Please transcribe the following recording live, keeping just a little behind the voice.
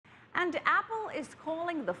And Apple is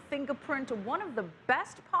calling the Fingerprint one of the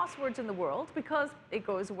best passwords in the world because it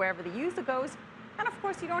goes wherever the user goes, and of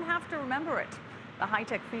course you don't have to remember it. The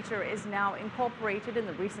high-tech feature is now incorporated in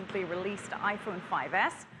the recently released iPhone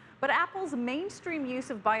 5S, but Apple's mainstream use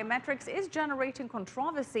of biometrics is generating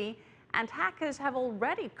controversy, and hackers have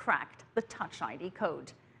already cracked the Touch ID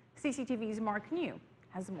code. CCTV's Mark New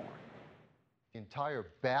has more. The entire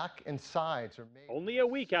back and sides are made. Only a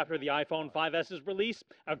week after the iPhone 5S's release,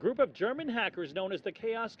 a group of German hackers known as the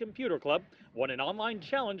Chaos Computer Club won an online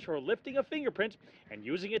challenge for lifting a fingerprint and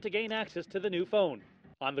using it to gain access to the new phone.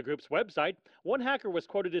 On the group's website, one hacker was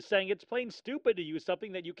quoted as saying it's plain stupid to use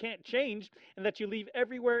something that you can't change and that you leave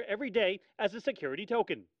everywhere every day as a security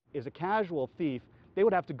token. As a casual thief, they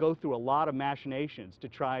would have to go through a lot of machinations to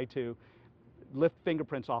try to lift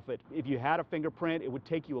fingerprints off it. If you had a fingerprint, it would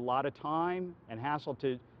take you a lot of time and hassle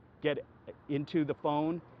to get into the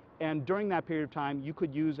phone. And during that period of time, you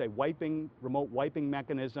could use a remote wiping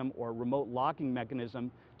mechanism or remote locking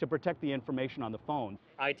mechanism to protect the information on the phone.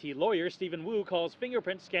 IT lawyer Stephen Wu calls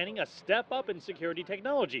fingerprint scanning a step up in security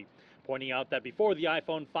technology, pointing out that before the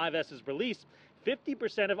iPhone 5S's release,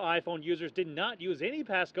 50% of iPhone users did not use any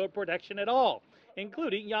passcode protection at all,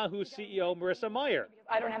 including Yahoo CEO Marissa Mayer.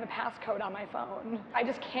 I don't have a passcode on my phone. I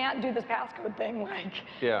just can't do this passcode thing like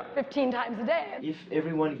 15 times a day. If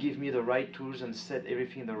everyone gives me the right tools and set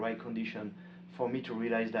everything in the right condition for me to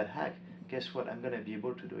realize that hack, guess what? I'm going to be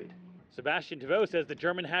able to do it. Sebastian Tevaux says the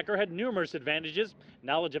German hacker had numerous advantages: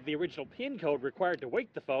 knowledge of the original PIN code required to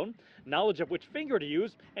wake the phone, knowledge of which finger to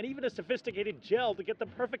use, and even a sophisticated gel to get the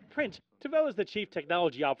perfect print. Tevaux is the chief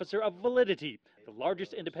technology officer of Validity, the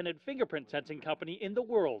largest independent fingerprint sensing company in the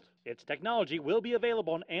world. Its technology will be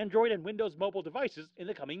available on Android and Windows mobile devices in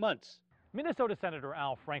the coming months. Minnesota Senator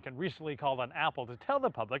Al Franken recently called on Apple to tell the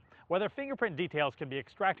public whether fingerprint details can be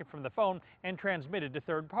extracted from the phone and transmitted to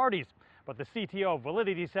third parties. But the CTO of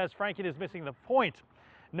Validity says Franken is missing the point.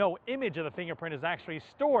 No image of the fingerprint is actually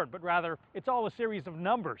stored, but rather it's all a series of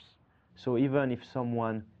numbers. So even if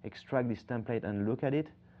someone extracts this template and look at it,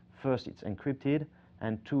 first it's encrypted,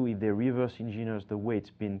 and two, if they reverse engineers the way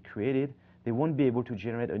it's been created, they won't be able to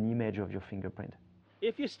generate an image of your fingerprint.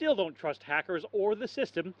 If you still don't trust hackers or the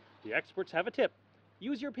system, the experts have a tip.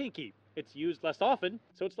 Use your pinky. It's used less often,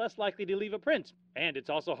 so it's less likely to leave a print. And it's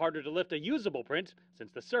also harder to lift a usable print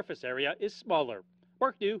since the surface area is smaller.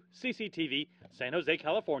 Mark New, CCTV, San Jose,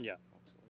 California.